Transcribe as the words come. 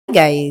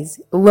Guys,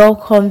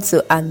 welcome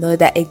to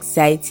another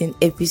exciting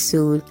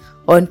episode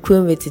on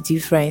Queen with a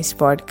Difference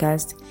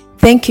podcast.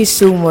 Thank you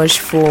so much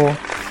for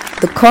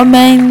the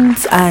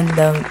comments and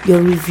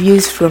your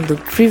reviews from the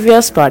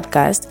previous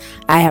podcast.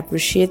 I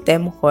appreciate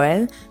them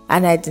well,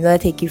 and I do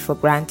not take it for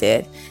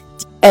granted.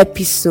 The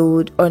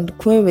episode on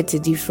Queen with a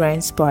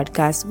Difference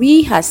podcast,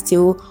 we are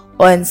still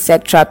on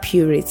sexual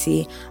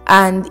purity,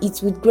 and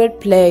it's with great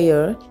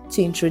pleasure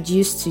to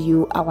introduce to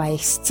you our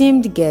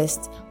esteemed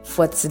guest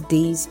for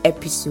today's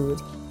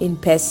episode in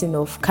person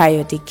of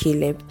KAYODE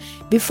CALEB.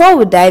 Before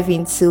we dive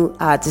into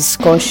our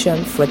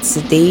discussion for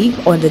today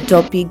on the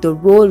topic, the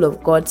role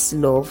of God's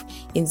love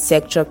in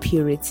sexual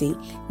purity,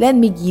 let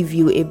me give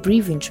you a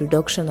brief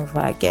introduction of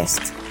our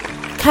guest.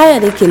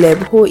 KAYODE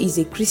CALEB-O is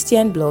a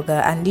Christian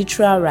blogger and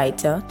literary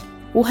writer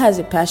who has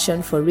a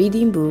passion for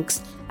reading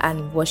books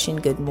and watching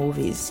good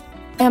movies.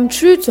 I am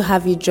thrilled to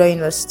have you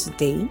join us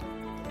today,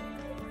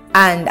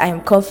 and I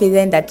am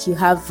confident that you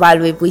have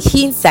valuable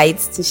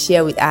insights to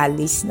share with our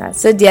listeners.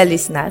 So, dear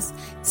listeners,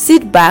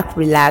 sit back,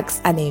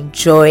 relax, and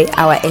enjoy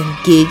our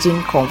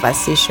engaging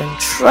conversation.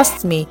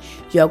 Trust me,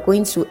 you are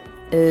going to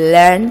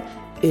learn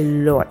a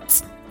lot,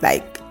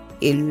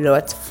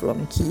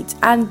 from it.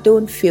 And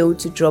don't fail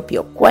to drop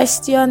your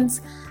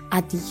questions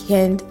at the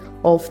end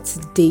of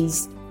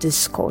today's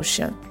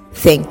discussion.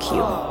 Thank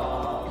you.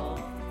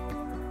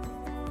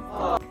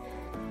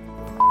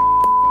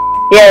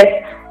 Yes.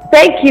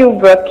 Thank you,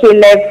 Bro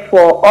Caleb,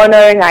 for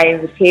honoring our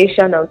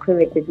invitation on Queen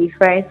with a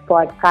Difference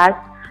podcast,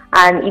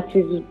 and it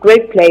is a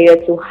great pleasure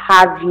to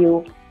have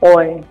you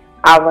on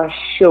our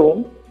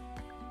show.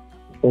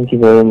 Thank you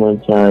very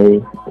much.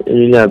 I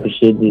really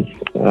appreciate this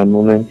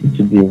moment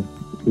to be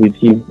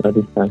with you at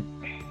this time.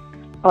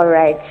 All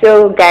right.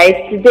 So, guys,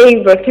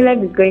 today Bro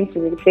Caleb is going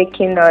to be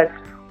taking us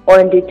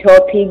on the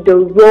topic, the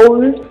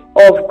role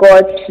of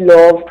God's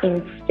love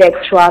in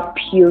sexual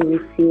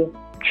purity.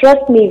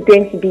 Trust me, it's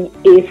going to be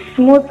a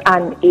smooth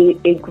and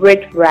a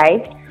great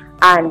ride,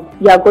 and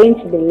you are going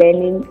to be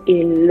learning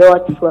a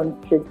lot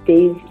from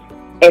today's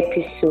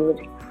episode.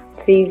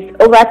 Please,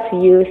 over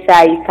to you,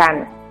 sir. You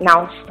can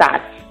now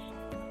start.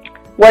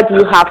 What do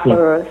you have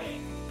for us?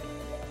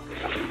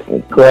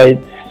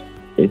 Quite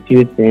a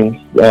few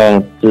things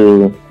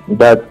to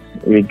that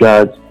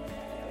regard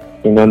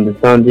in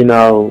understanding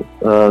how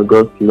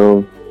God's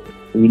love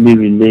really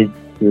relates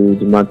to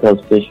the matter of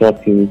sexual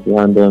purity,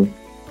 and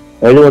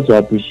I really want to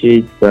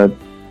appreciate that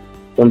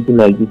something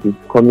like this is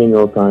coming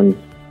up, and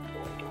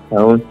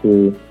I want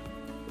to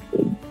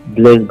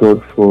bless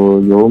God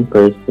for your own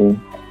person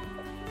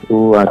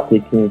who are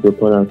taking it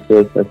upon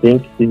ourselves. I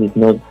think this is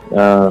not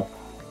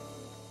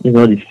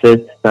the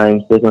first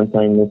time, second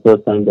time, the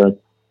third time that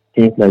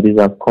things like this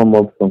have come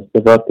up from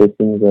several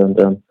persons,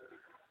 and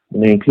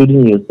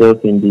including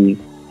yourself in the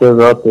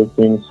several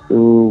persons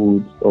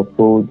who would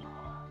uphold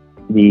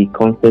the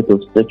concept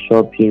of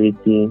sexual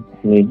purity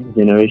in a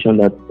generation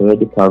that's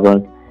already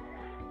covered.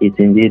 It's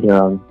indeed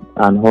an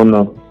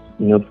honor,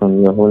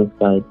 from your own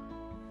side.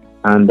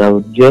 And I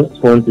would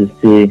just want to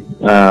say,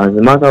 as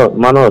a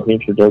manner of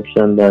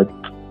introduction, that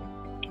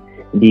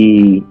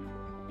the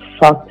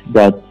fact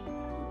that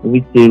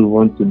we say we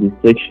want to be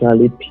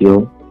sexually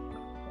pure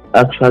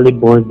actually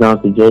boils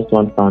down to just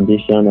one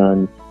foundation,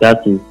 and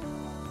that is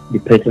the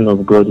person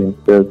of God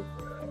Himself.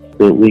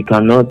 So we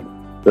cannot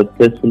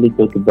successfully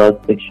talk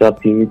about sexual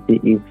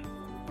purity if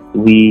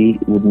we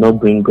would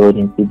not bring God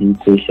into the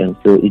equation.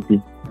 So it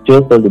is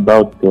just all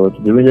about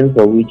God, the reason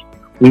for which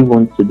we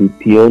want to be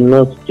pure,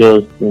 not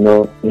just in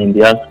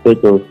the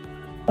aspect of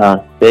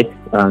sex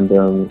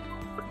and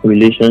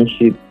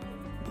relationship.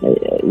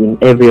 In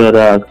every other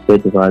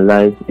aspect of our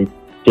life, it's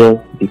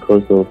just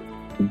because of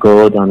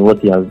God and what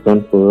He has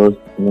done for us,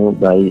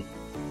 by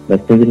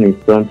sending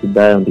His Son to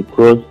die on the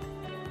cross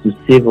to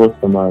save us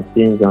from our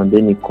sins, and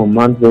then He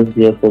commands us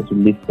therefore to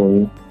live for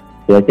Him.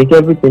 So I think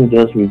everything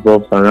just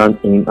revolves around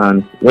Him,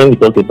 and when we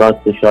talk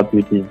about sexual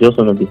purity, it's just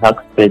one of the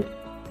aspects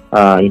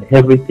in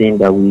everything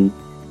that we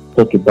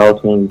talk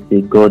about when we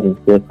say God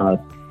Himself has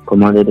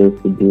commanded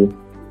us to do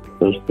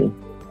such things.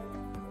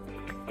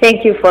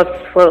 Thank you for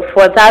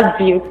that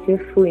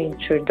beautiful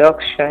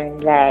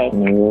introduction.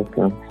 You're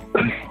welcome.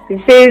 It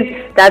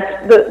says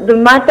that the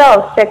matter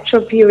of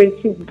sexual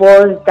purity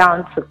boils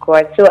down to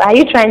God. So are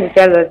you trying to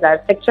tell us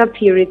that sexual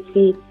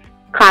purity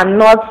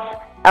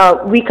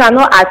we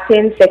cannot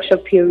attain sexual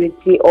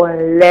purity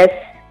unless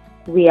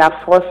we are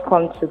first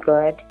come to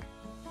God?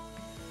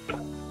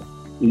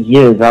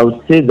 Yes, I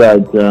would say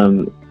that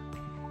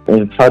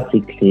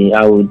emphatically.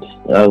 I would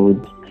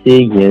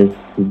say yes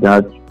to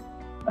that,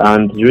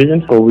 and the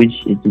reason for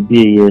which it would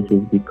be a yes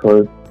is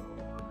because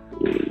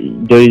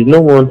there is no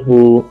one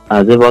who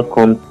has ever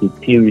come to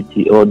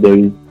purity, or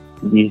the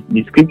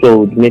scripture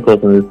would make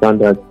us understand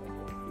that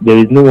there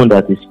is no one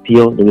that is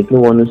pure, there is no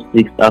one who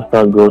seeks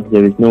after God,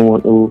 there is no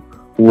one who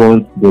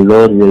wants the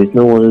Lord, there is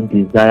no one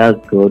who desires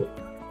God.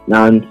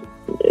 And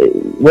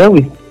when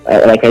we,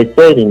 like I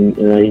said in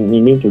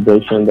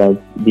introduction,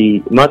 that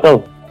the matter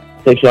of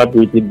sexual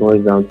purity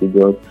boils down to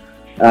God,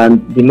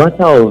 and the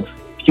matter of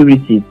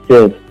purity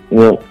itself,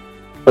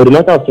 or the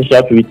matter of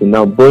sexual purity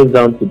now boils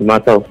down to the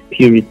matter of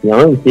purity. And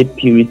when we say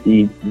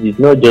purity, it's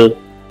not just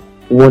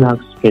one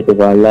aspect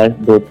of our life,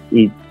 but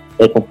it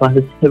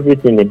encompasses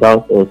everything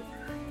about us.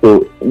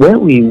 So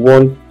when we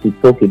want to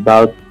talk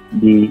about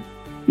the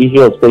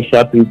issue of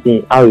sexual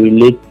purity, how it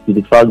relates to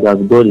the fact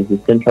that God is the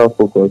central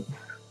focus,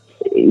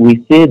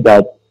 we say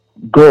that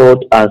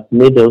God has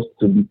made us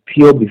to be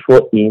pure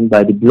before Him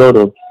by the blood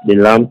of the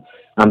Lamb,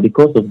 and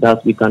because of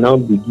that, we can now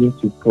begin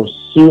to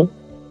pursue,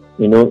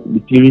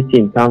 the purity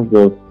in terms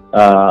of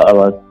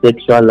our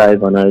sexual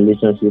life and our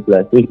relationship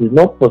life. So it is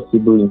not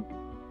possible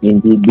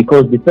indeed,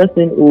 because the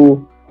person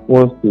who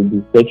wants to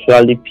be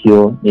sexually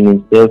pure in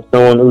himself,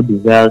 someone who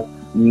desires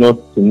not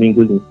to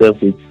mingle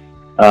himself with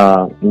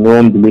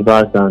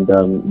non-believers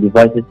and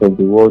devices of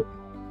the world,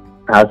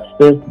 has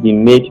first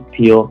been made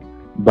pure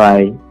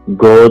by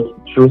God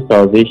through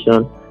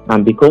salvation,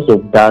 and because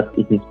of that,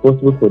 it is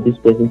possible for this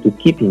person to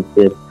keep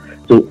himself.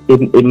 So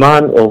a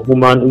man or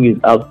woman who is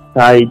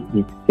outside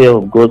the sphere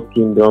of God's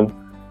kingdom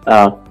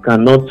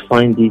cannot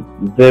find it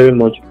very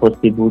much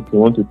possible to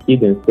want to keep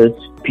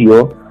themselves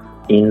pure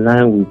in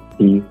line with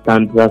the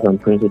standards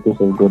and principles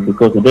of God,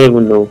 because they don't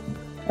even know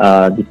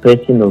the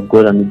person of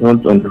God, and they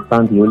don't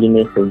understand the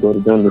holiness of God,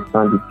 they don't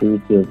understand the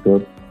purity of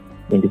God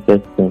in the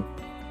first place.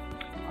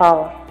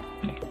 Wow.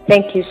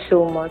 Thank you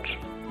so much.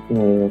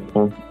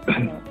 So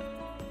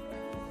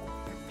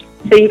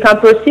you can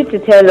proceed to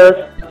tell us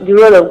the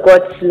role of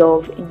God's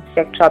love in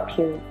sexual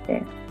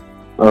purity.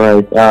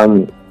 Alright,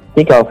 I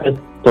think I'll first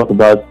talk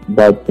about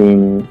that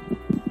in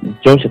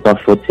John chapter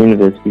 14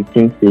 verse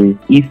 15 says,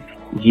 "If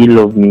ye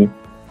love me,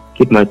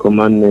 keep my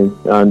commandments."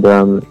 And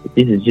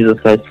this is Jesus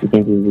Christ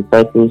speaking to his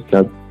disciples,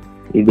 that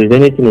if there's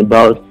anything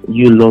about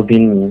you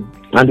loving me,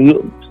 and we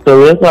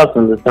also have to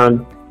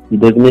understand the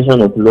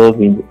definition of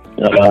love in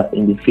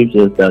the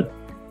scriptures, that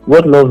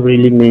what love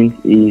really means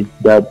is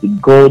that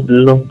God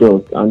loved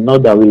us, and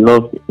not that we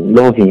love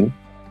Him.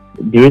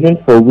 The reason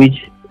for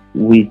which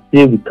we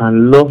say we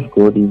can love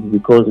God is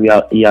because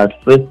He has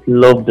first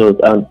loved us,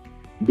 and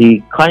the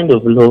kind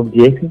of love,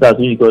 the extent at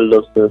which God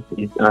loves us,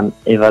 is an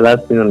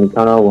everlasting and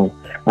eternal one.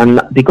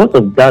 And because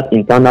of that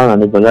internal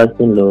and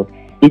everlasting love,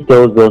 He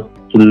tells us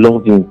to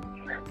love Him.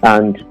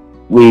 And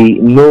we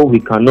know we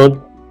cannot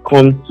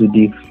come to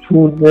the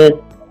fullness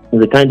of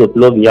the kind of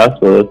love He has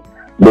for us,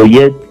 but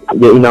yet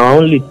in our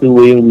own little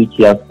way in which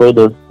He has called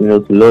us,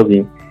 to love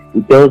Him,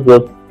 He tells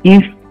us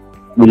if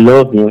we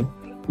love Him,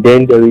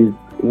 then there is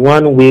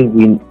one way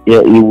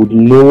He would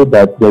know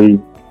that there is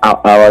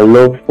our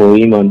love for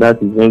Him, and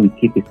that is when we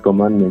keep His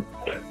commandments.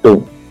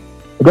 So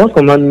God's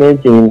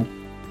commandments in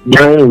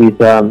line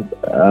with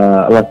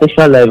our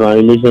sexual life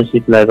and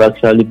relationship life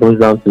actually boils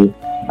down to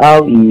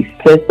how He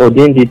first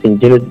ordained it in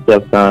Genesis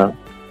chapter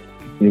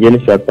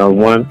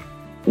 1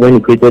 when He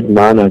created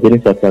man, and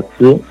Genesis chapter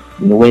 2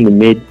 when He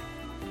made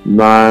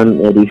man,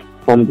 He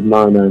formed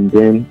man, and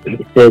then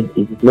He said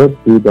it is not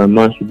good that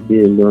man should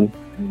be alone.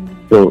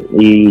 So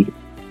He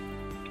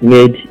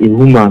made a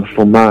woman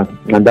for man,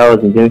 and that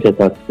was in Genesis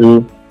chapter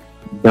 2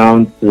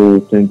 down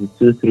to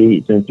 22,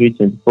 23,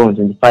 24, and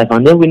 25.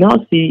 And then we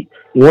now see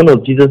in one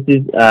of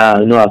Jesus's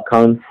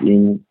accounts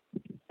in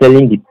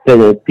telling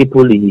the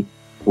people He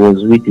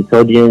was with, his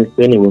audience,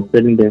 when He was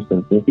telling them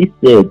something, He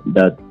said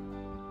that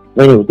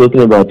when He was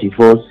talking about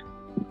divorce,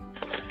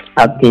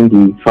 asking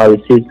the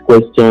Pharisees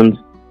questions,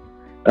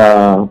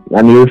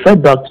 and He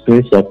referred back to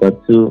Genesis chapter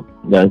 2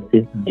 that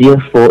says,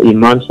 "Therefore a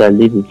man shall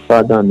leave his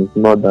father and his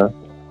mother,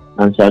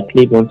 and shall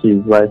cleave unto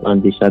his wife,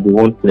 and they shall be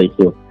one flesh."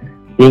 So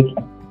I think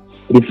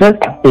the first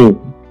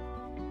thing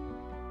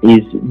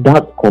is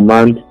that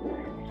command,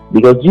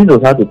 because Jesus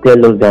had to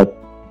tell us that,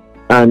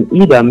 and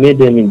He that made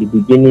them in the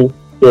beginning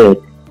said,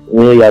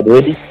 He had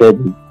already said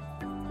it,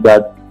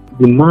 that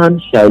the man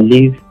shall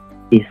leave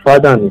his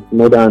father and his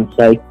mother and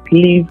shall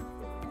cleave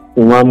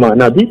to one man.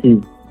 Now this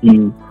is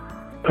the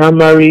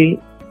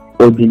primary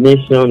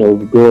ordination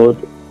of God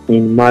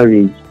in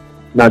marriage.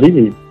 Now this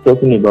is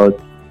talking about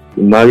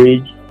the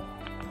marriage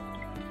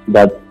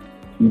that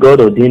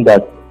God ordained,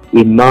 that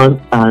a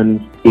man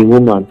and a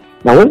woman.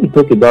 Now when we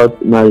talk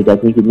about marriage, I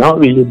think it now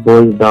really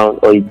boils down,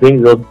 or it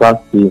brings us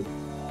back to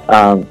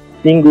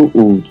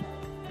singlehood.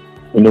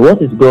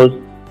 What is God's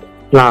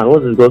plan?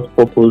 What is God's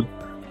purpose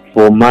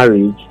for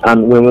marriage?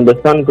 And when we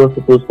understand God's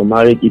purpose for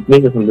marriage, it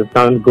makes us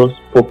understand God's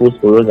purpose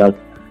for us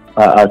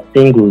as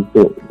singles.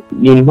 So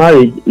in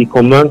marriage, He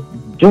commands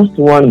just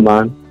one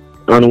man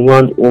and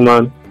one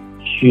woman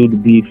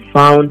should be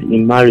found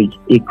in marriage.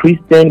 A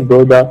Christian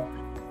brother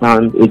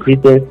and a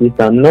Christian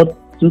sister, not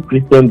two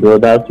Christian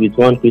brothers with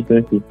one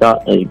Christian sister,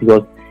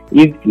 because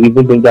if we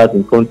even bring that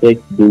in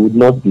context, they would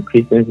not be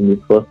Christians in the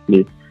first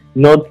place.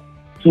 Not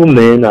two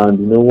men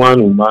and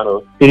one woman,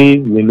 or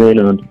three women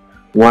and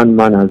one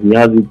man, as we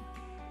have it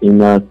in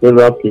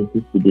several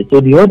places today.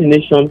 So the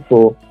ordination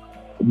for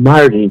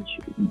marriage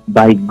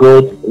by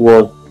God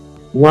was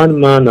one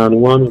man and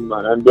one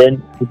woman. And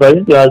then the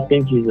Pharisees were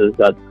asking Jesus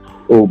that,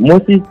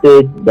 Moses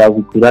said that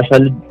we could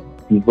actually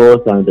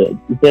divorce, and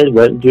He said,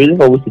 well, the reason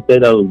for which He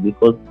said that was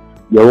because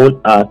your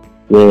own acts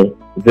were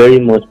very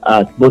much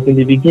hard. But in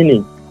the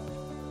beginning,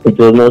 it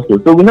was not so.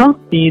 So we now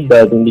see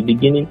that in the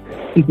beginning,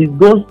 it is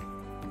God's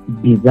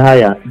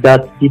desire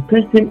that the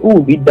person who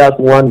will be that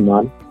one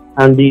man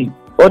and the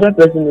other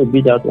person who will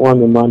be that one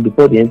woman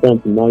before they enter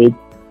into marriage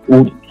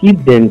would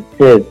keep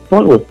themselves.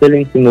 Paul was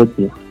telling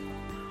Timothy,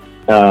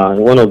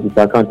 one of his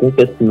accounts in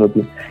First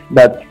Timothy,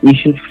 that he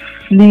should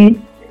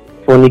flee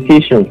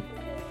fornication.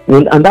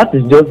 And that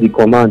is just the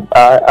command.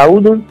 I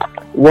wouldn't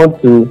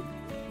want to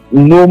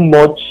know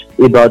much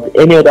about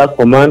any other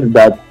command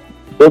that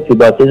talks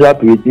about sexual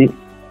purity.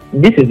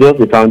 This is just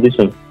the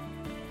foundation.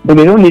 So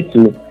we don't need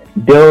to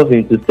delve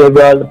into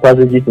several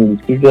passages in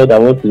the scripture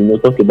that want to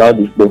talk about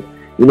this. But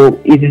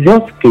it is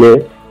just clear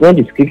when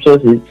the scripture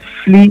says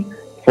flee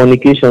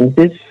fornication, it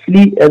says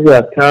flee every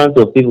appearance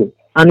of evil,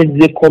 and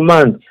it's a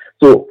command.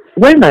 So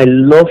when I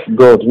love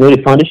God,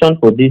 the foundation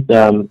for this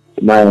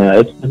my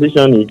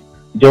exposition is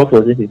John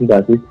 4:16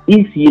 that says,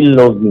 "If ye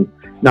love me."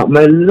 Now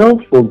my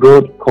love for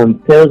God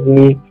compels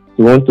me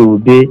to want to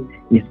obey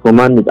His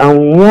commandments,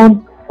 and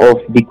one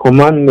of the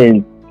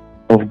commandments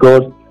of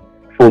God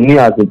for me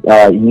as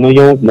a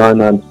young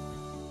man and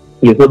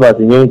yourself as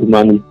a young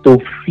man is to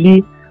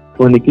flee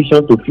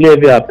fornication, to flee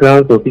every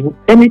appearance of evil.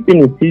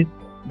 Anything it is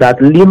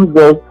that leads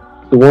us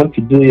to want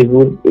to do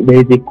evil, there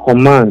is a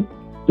command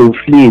to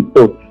flee it.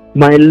 So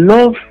my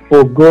love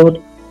for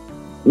God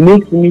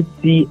makes me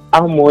see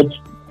how much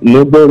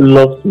God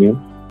loves me.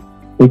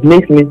 It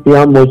makes me see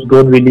how much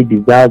God really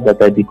desires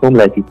that I become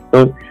like His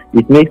Son.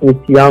 It makes me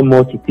see how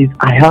much it is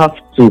I have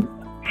to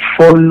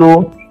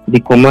follow the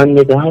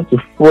commandments. I have to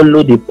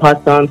follow the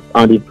patterns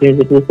and the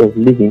principles of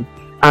living.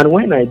 And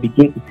when I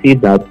begin to see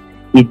that,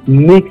 it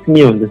makes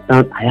me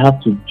understand I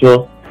have to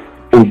just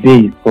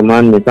obey His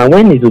commandments. And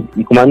when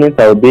the commandments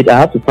are obeyed, I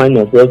have to find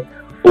myself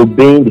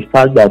obeying the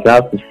fact that I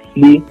have to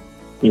flee,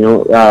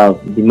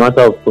 the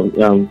matter of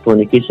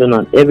fornication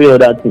and every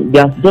other thing.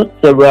 There are just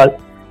several.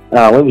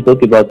 When we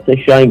talk about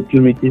sexual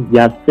impurities,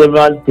 there are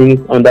several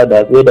things under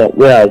that.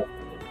 Whereas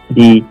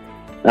the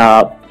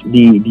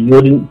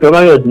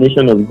primary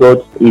ordination of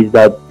God is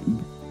that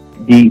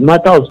the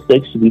matter of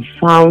sex should be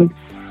found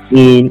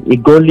in a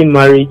godly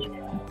marriage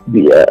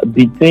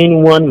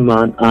between one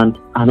man and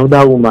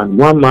another woman.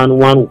 One man,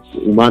 one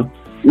woman,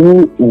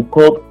 who we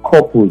call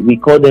couple. We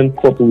call them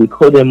couple. We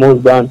call them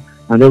husband,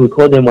 and then we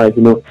call them wife.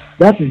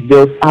 That is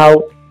just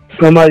how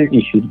primarily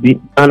it should be.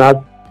 And as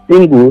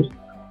singles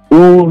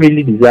who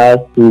really desire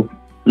to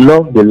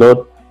love the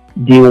Lord,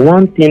 the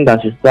one thing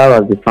that should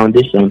serve as the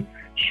foundation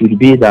should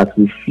be that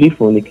we flee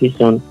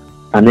fornication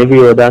and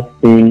every other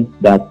thing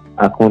that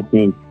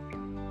accompanies.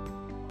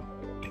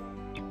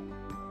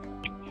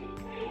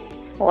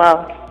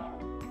 Wow.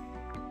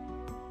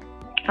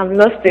 I'm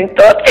lost in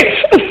thought.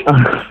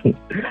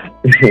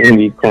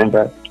 We come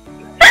back.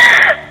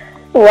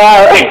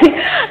 Wow.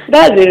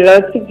 That's a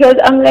lot, because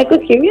I'm like,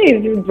 okay, where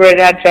is this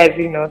brother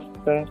driving us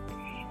to?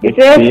 It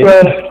says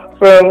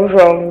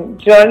from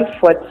John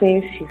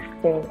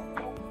 14:15.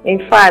 In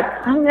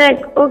fact, I'm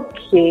like,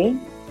 okay,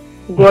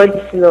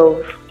 God's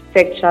love,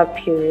 sexual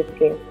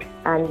purity,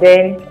 and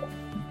then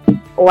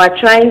we're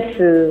trying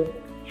to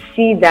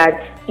see that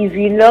if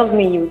you love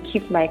me, you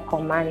keep my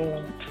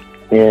commandments.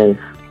 Yes.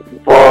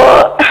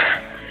 But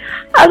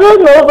I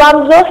don't know, but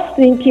I'm just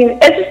thinking,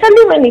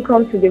 especially when it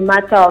comes to the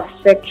matter of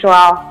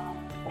sexual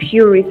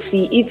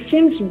purity, it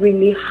seems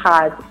really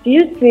hard. Do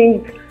you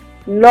think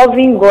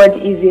loving God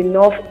is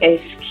enough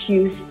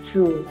excuse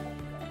to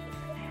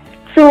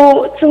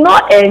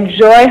not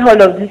enjoy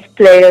all of these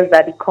pleasures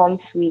that it comes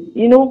with?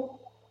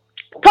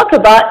 Talk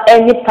about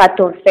any part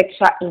of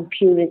sexual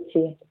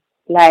impurity,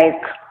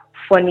 like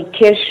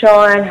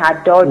fornication,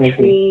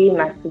 adultery,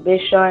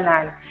 masturbation,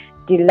 and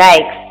the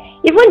likes.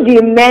 Even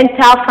the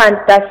mental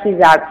fantasies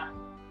that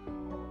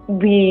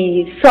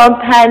we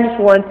sometimes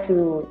want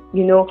to,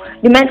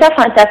 the mental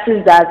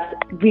fantasies that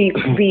we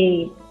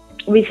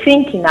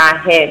think in our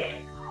heads.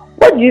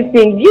 What do you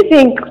think? Do you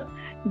think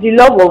the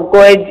love of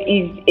God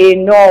is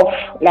enough?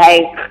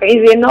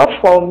 Is enough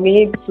for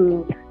me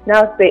to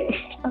now say,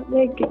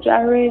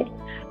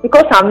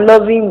 because I'm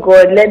loving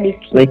God, let me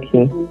keep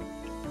you.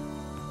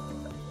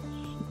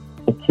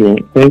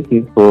 Okay, thank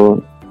you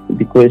for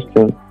the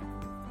question.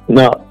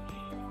 Now,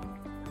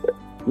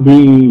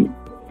 the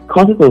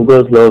concept of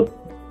God's love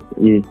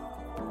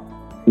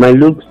might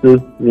look so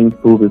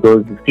simple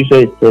because the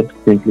scripture itself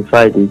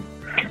simplified it.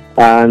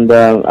 And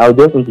I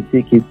just want to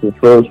take it to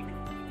First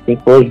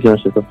John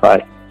chapter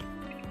 5.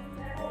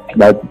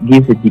 That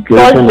gives a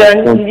declaration.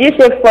 Did you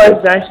say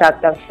 1 John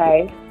chapter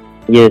 5?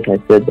 Yes, I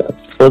said that.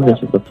 1 John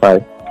chapter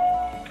 5.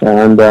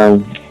 And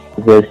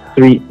verse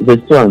 2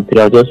 and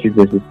 3. I'll just read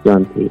verses 2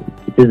 and 3.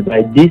 It says,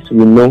 "By this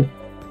we know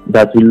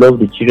that we love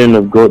the children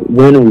of God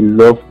when we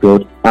love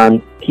God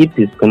and keep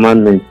His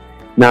commandments."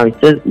 Now it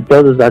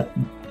tells us that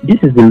this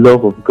is the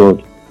love of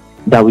God,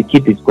 that we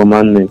keep His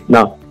commandments.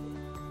 Now,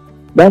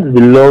 that's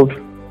the love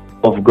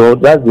of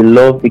God. That's the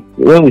love.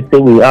 When we say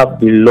we have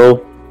the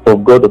love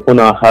of God upon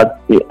our hearts,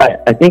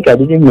 I think I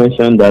didn't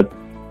mention that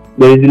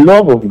there is the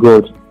love of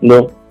God,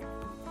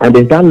 and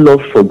there's that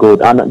love for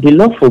God. And the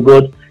love for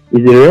God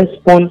is a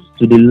response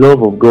to the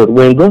love of God.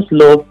 When God's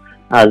love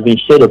has been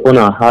shed upon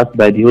our hearts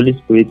by the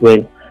Holy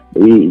Spirit,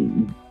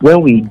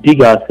 when we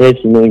dig ourselves,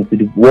 into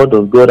the Word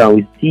of God, and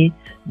we see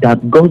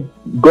that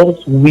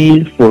God's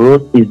will for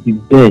us is the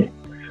best.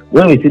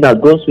 When we see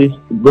that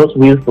God's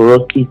will for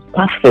us is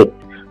perfect,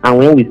 and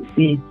when we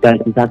see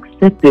that it's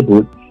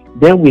acceptable,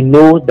 then we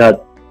know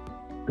that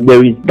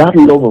there is that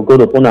love of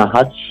God upon our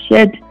hearts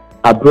shed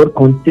abroad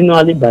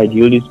continually by the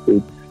Holy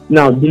Spirit.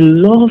 Now, the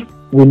love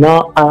we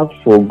now have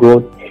for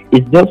God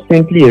is just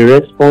simply a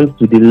response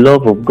to the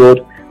love of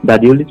God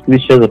that the Holy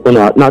Spirit sheds upon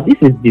our hearts. Now, this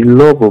is the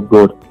love of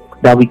God,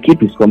 that we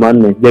keep His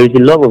commandments. There is a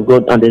love of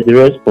God and there's a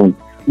response.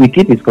 We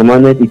keep His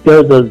commandments. It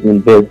tells us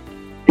in verse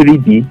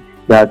 3b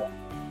that,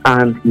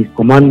 and His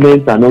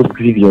commandments are not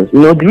grievous.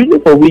 The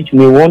reason for which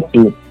we want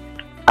to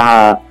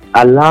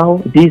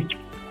allow this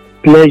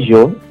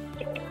pleasure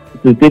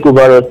to take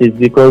over us is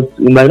because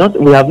we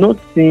have not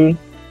seen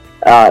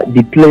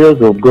the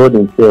pleasures of God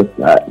Himself.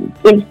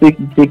 Let's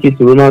take it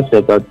to Romans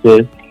chapter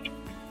 12.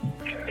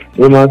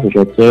 Romans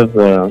chapter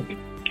 12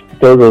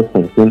 tells us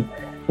something.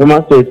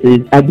 Romans 12 says,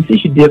 I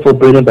beseech you therefore,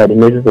 brethren, by the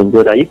mercies of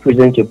God, that you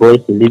present your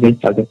bodies a living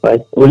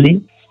sacrifice,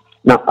 holy.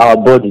 Now, our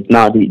bodies,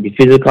 the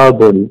physical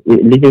body, a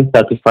living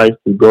sacrifice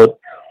to God.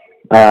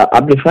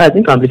 Amplified, I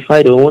think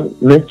Amplified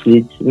makes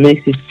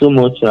it so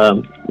much,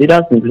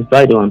 either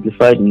simplified or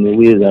amplified in a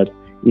way that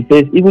it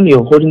says, even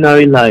your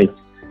ordinary life,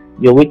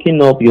 you're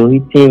waking up, you're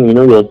eating,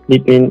 you're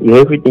sleeping,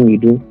 everything you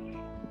do,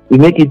 we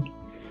make it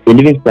a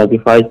living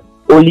sacrifice,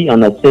 holy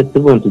and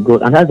acceptable unto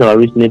God, and that's our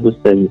reasonable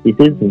service. It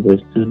says in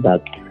verse 2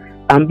 that,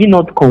 and be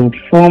not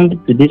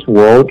conformed to this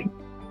world.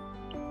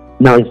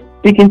 Now it's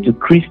speaking to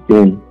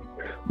Christians,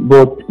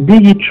 but be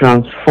ye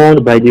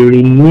transformed by the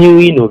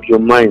renewing of your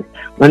mind.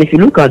 And if you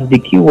look at the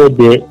keyword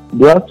there,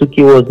 there are two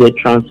keywords there: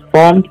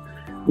 transformed,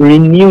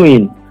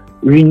 renewing.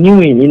 I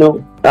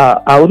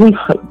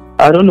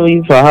don't know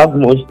if I have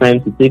much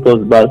time to take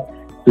us back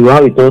to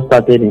how it all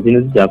started in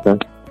Genesis chapter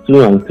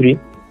 2 and 3,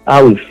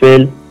 how we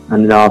fell,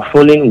 and in our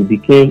falling we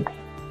became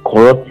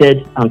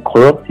corrupted and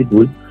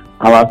corruptible.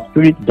 Our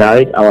spirit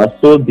died, our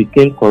soul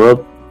became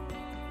corrupt,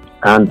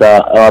 and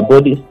our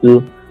bodies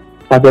too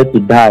started to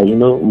die.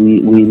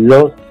 We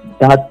lost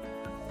that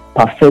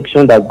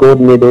perfection that God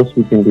made us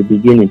with in the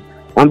beginning.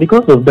 And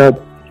because of that,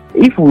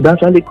 if we would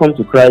actually come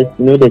to Christ,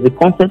 there's a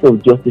concept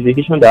of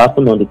justification that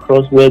happened on the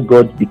cross, where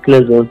God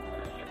declares us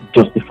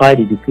justified.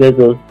 He declares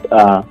us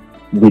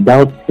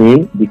without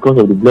sin because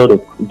of the blood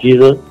of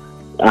Jesus.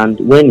 And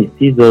when He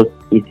sees us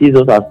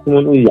as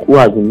someone who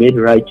has been made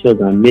righteous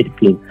and made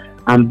clean.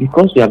 And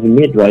because we have been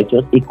made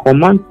righteous, He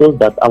commands us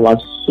that our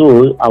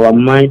soul, our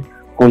mind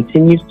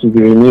continues to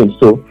be renewed.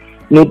 So,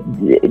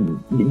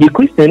 the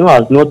Christian who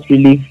has not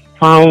really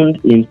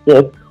found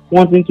himself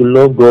wanting to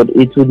love God,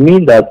 it would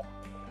mean that,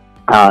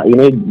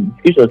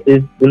 Scripture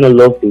says, do not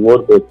love the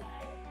world, but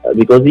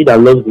because he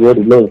that loves the world,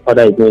 the love of the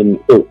Father is not in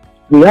him. So,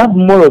 we have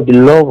more of the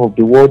love of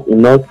the world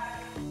in us,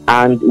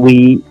 and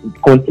we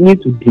continue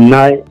to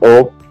deny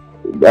or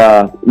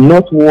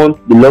not want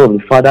the love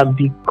of the Father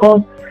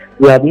because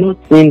we have not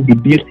seen the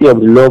beauty of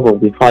the love of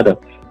the Father.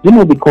 Do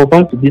not be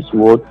conformed to this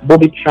world, but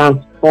be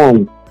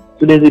transformed.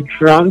 So there's a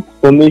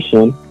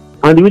transformation,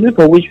 and the reason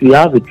for which we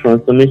have a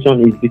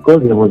transformation is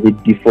because there was a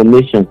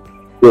deformation.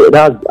 So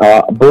that's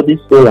our body,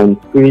 soul, and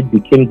spirit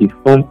became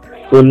deformed.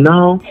 So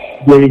now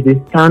there is a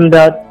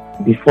standard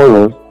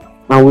before us,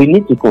 and we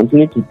need to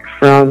continue to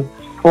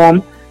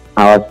transform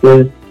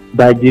ourselves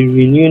by the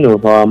renewing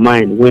of our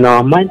mind. When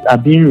our minds are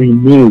being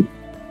renewed,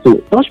 so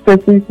such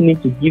persons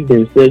need to give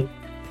themselves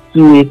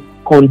to a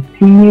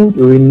continued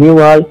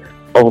renewal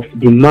of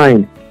the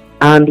mind.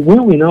 And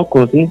when we now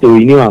continue to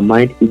renew our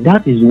mind,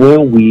 that is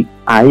when we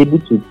are able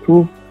to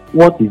prove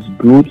what is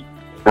good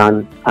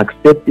and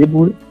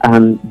acceptable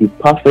and the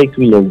perfect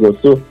will of God.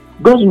 So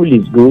God's will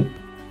is good,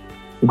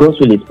 God's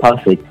will is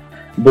perfect.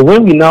 But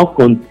when we now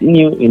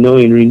continue, in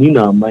renewing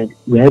our mind,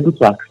 we are able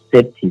to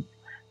accept it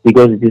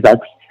because it is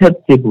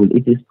acceptable.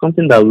 It is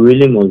something that we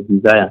really must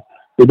desire.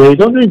 So there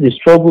is always a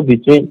struggle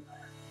between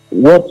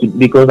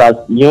because as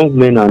young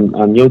men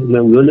and young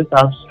women, we always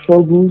have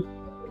struggles,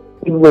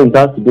 even when it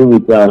has to do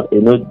with our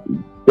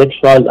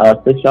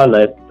sexual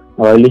life,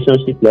 our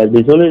relationship life.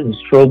 There's always a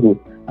struggle,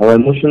 our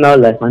emotional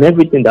life, and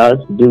everything that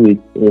has to do with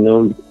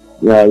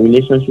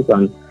relationship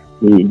and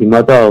the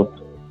matter of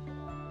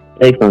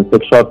sex and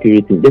sexual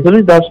purity. There's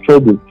always that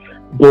struggle,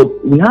 but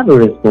we have a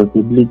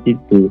responsibility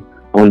to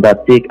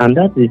undertake, and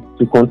that is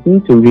to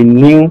continue to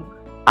renew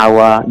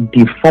our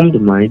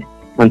deformed mind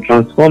and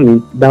transform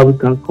it, that we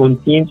can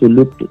continue to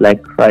look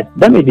like Christ.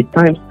 There may be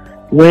times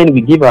when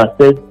we give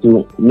ourselves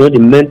to the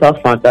mental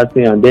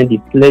fantasy and then the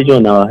pleasure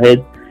in our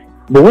head,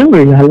 but when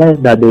we realize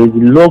that there is the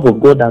love of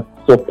God that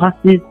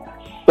surpasses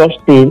such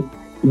things,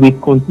 we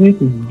continue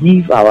to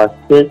give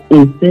ourselves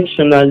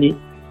intentionally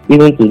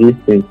even to these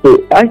things. So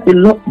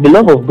the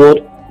love of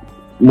God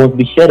must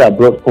be shared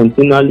abroad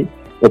continually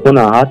upon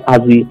our hearts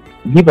as we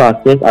give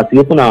ourselves, as we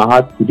open our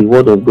hearts to the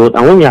Word of God.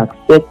 And when we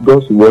accept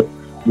God's Word,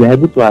 we are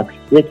able to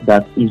accept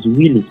that His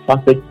will is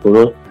perfect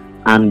for us,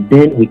 and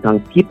then we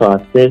can keep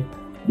ourselves,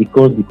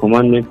 because the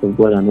commandments of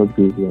God are not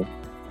grievous.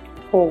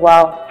 Oh,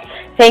 wow.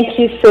 Thank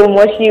you so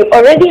much. You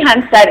already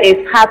answered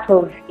a part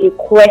of a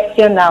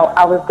question now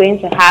I was going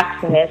to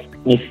ask next.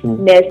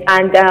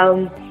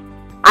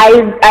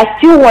 And I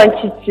still want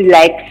you to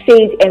say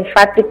it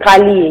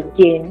emphatically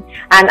again.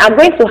 And I'm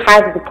going to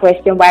ask the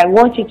question, but I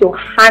want you to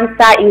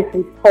answer it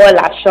with full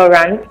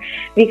assurance,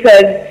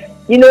 because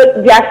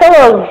there are some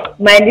of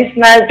my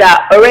listeners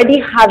that already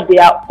have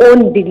their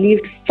own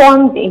beliefs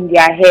formed in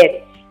their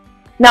head.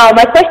 Now,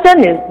 my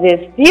question is this: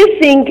 do you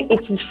think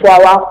it is for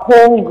our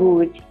own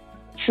good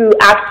to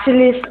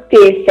actually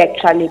stay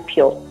sexually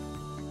pure?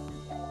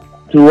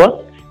 To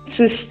what?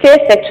 To stay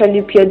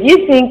sexually pure. Do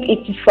you think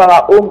it is for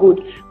our own good?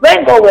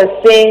 When God was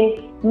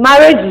saying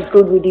marriage is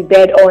good with the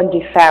bed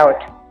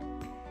undefiled.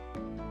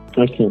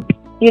 Okay.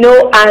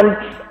 And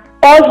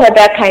all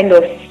other kind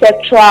of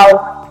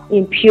sexual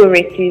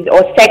impurities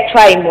or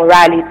sexual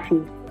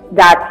immorality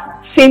that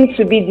seem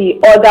to be the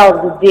order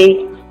of the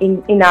day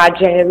in our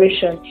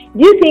generation.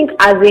 Do you think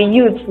as a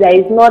youth that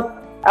is not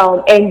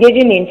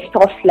engaging in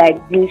stuff like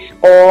this,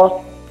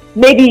 or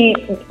maybe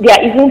there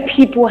are even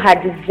people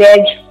at the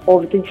verge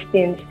of these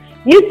things,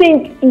 do you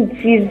think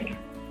it is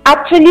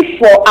actually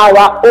for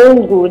our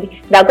own good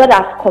that God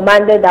has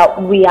commanded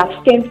that we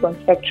abstain from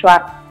sexual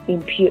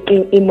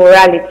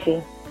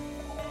immorality?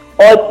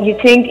 Or you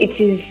think it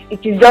is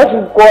just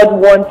God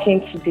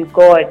wanting to be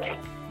God?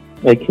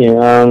 Okay.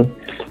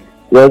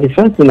 Well, the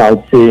first thing I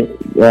would say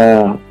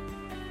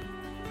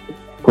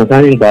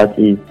concerning that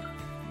is,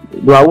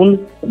 though I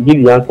won't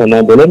give the answer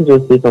now, but let me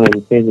just say some of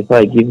the things before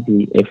I give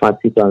the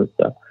emphatic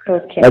answer.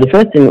 Okay. The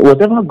first thing,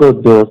 whatever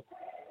God does,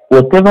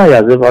 whatever He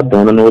has ever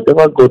done, and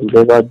whatever God will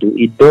ever do,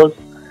 He does,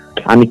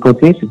 and He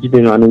continues to do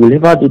them, and He will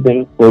never do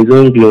them for His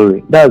own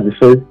glory. That's the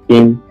first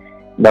thing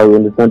that we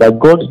understand, that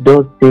God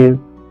does things,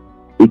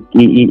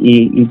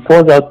 He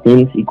pours out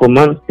things, He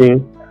commands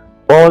things,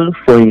 all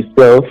for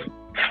Himself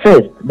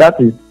first. That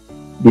is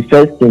the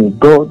first thing.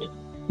 God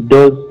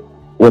does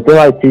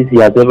whatever it is He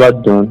has ever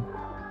done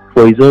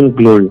for His own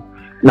glory.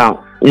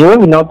 Now, when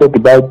we now talk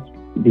about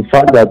the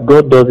fact that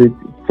God does it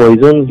for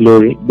His own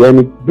glory, then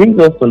it brings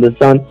us to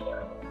understand,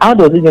 how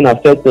does it then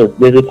affect us?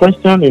 There's a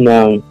question in,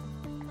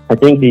 I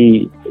think,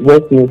 the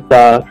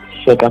Westminster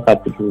Shorter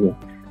Catechism.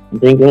 I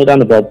think more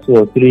than about 2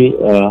 or 3 in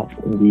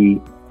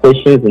the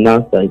questions and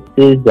answers. It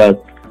says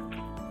that,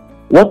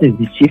 what is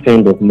the chief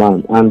end of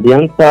man? And the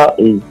answer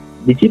is,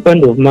 the chief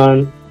end of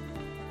man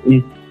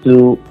is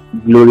to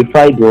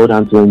glorify God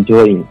and to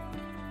enjoy Him.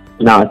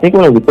 Now, I think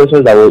one of the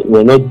questions that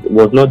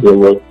was not there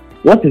was,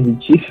 what is the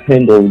chief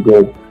end of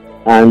God?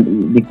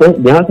 And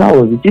the answer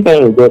was, the chief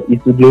end of God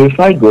is to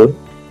glorify God,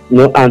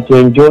 and to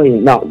enjoy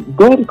Him. Now,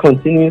 God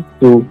continues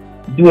to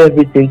do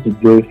everything to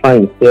glorify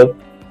Himself,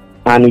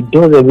 and He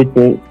does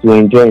everything to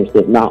enjoy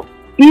Himself. Now,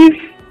 if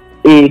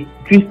a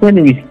Christian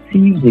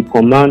receives a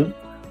command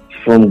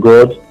from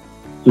God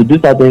to do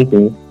certain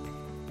things,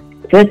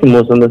 first you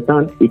must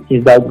understand it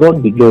is that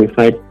God be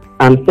glorified,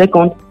 and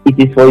second, it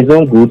is for His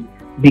own good,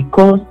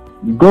 because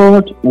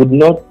God would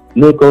not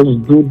make us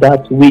do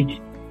that which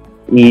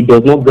He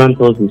does not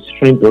grant us the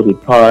strength or the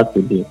power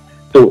to do.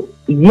 So,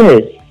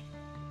 yes,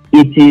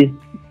 it is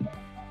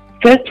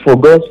first for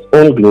God's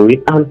own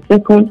glory, and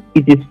second,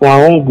 it is for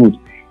our own good.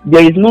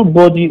 There is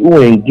nobody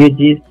who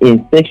engages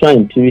in sexual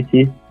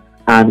impurities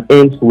and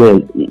ends well.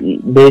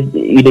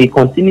 They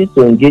continue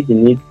to engage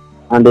in it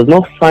and does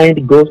not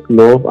find God's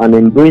love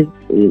and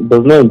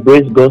does not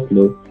embrace God's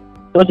love.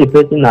 Such a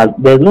person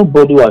there's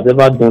nobody who has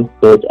ever done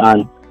such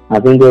and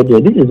has enjoyed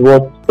it. This is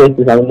what 1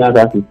 Thessalonians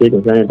has to say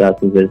concerning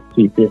that in verse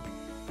 2. It says,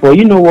 for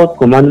you know what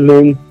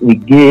commandments we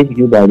gave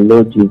you by the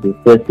Lord Jesus.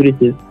 Verse 3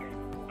 says,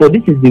 for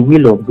this is the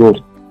will of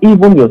God,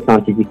 even your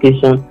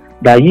sanctification,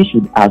 that ye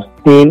should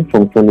abstain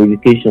from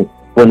fornication.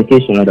 Verse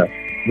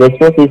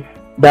 4 says,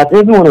 that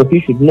every one of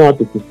you should know how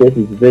to possess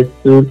his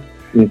vessel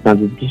in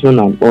sanctification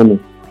and honor.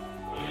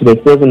 Verse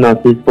 7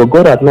 now says, for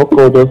God hath not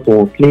called us to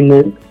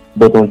uncleanness,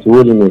 but unto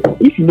holiness.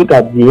 If you look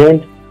at the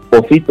end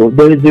of it,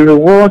 there is a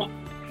reward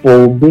for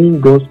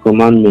obeying God's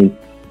commandments.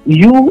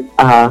 You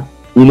are,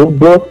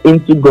 brought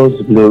into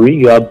God's glory.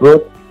 You are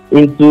brought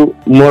into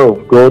more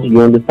of God.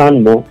 You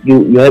understand more.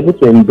 You are able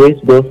to embrace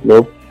God's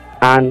love,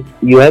 and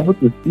you are able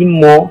to see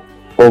more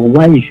of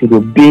why you should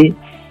obey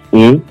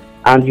Him,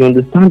 and you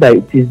understand that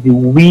it is the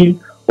will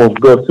of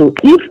God. So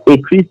if a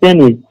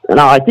Christian is,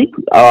 now I think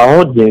our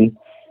audience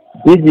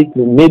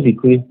basically may be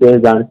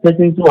Christians, and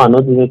persons who are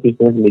not even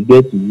Christians may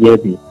get to hear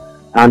this.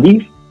 And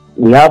if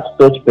we have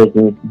such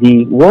persons,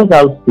 the word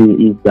I would say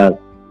is that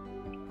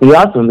we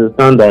have to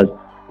understand that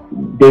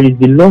there is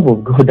the love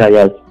of God that He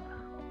has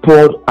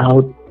poured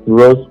out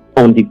to us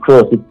on the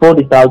cross. He poured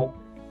it out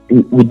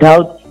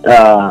without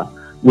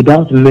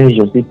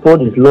measures. He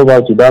poured His love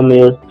out without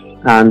measures,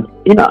 and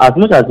as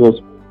much as He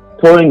was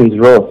pouring His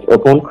wrath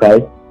upon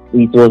Christ,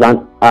 it was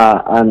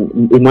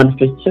a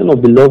manifestation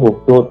of the love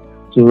of God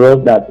to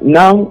us, that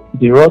now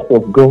the wrath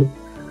of God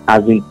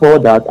has been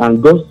poured out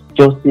and God's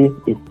justice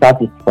is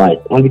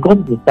satisfied. And because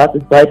it is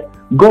satisfied,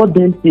 God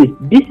then says,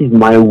 this is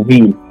my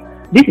will.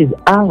 this is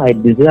how I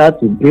desire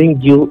to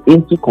bring you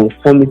into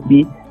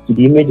conformity to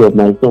the image of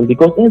my Son,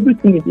 because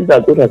everything it is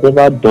that God has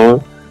ever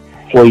done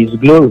for His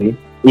glory,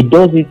 it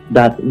does it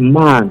that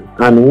man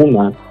and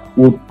woman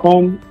would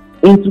come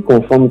into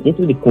conformity,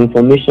 into the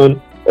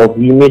conformation of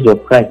the image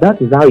of Christ.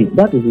 That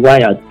is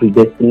why I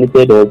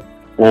predestinated us,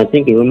 and I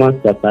think in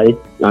Romans chapter 8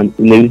 and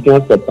in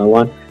Ephesians chapter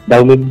 1,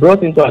 that we be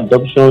brought into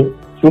adoption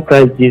through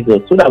Christ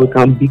Jesus, so that we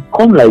can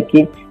become like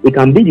Him. We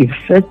can be the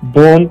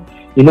firstborn,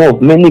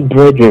 of many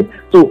brethren.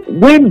 So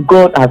when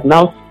God has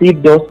now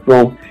saved us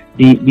from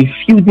the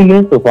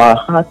filthiness of our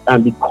hearts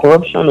and the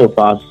corruption of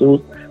our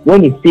souls,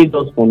 when He saved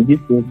us from these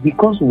things,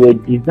 because we were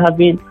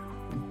deserving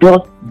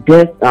dust,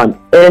 death, and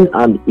hell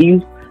and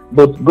ills,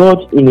 but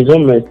God in His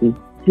own mercy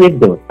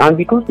saved us. And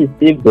because He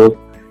saved us,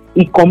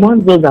 He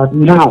commands us that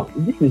now,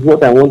 this is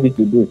what I want you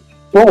to do.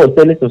 Paul was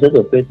telling some set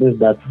of persons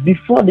that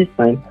before this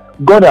time,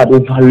 God had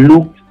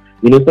overlooked,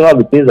 some of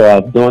the things that I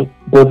have done,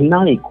 but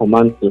now He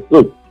commands us.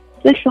 So,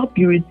 sexual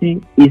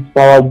purity is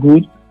for our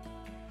good,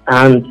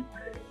 and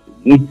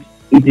it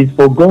is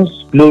for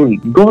God's glory.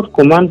 God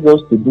commands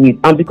us to do it,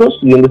 and because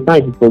we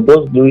understand it is for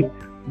God's glory,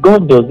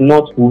 God does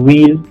not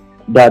will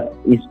that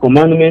His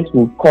commandments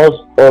will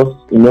cause us,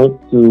 would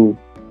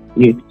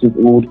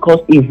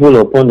cause evil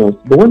upon us.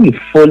 But when we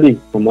follow His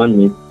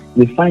commandments,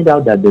 we find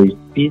out that there is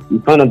peace, we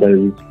find out that there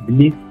is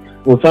bliss,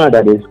 we find out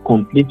that there is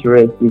complete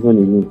rest even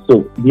in Him.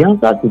 So the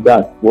answer to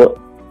that,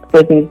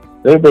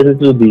 every person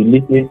will be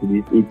listening to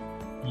this, is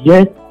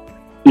yes,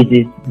 it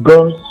is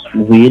God's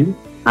will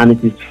and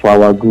it is for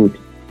our good,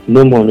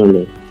 no more, no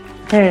less.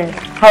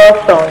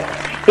 Awesome.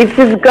 It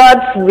is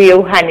God's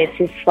will and it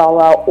is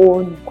for our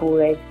own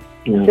good.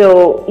 Yeah.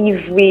 So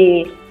if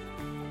we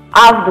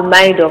have the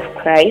mind of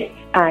Christ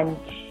and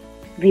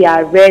we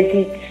are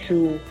ready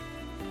to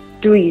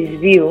do His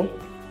will,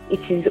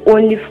 it is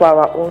only for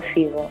our own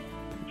favor.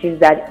 It is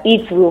that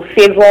it will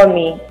favor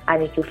me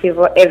and it will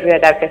favor every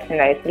other person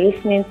that is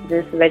listening to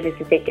this, ready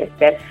to take a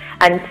step,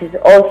 and it is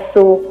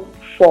also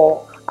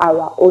for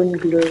our own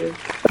glory.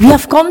 We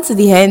have come to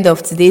the end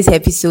of today's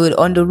episode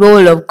on the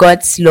role of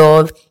God's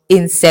love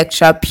in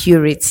sexual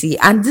purity,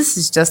 and this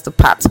is just a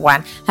part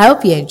 1. I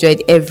hope you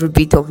enjoyed every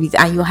bit of it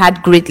and you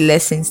had great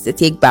lessons to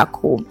take back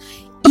home.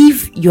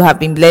 If you have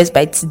been blessed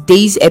by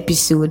today's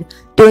episode,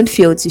 don't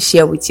fail to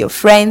share with your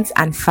friends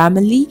and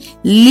family,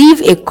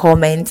 leave a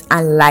comment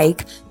and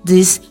like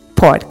this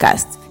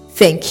podcast.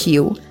 Thank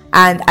you,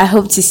 and I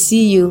hope to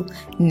see you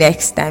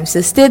next time.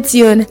 So stay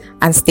tuned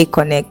and stay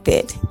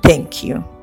connected. Thank you.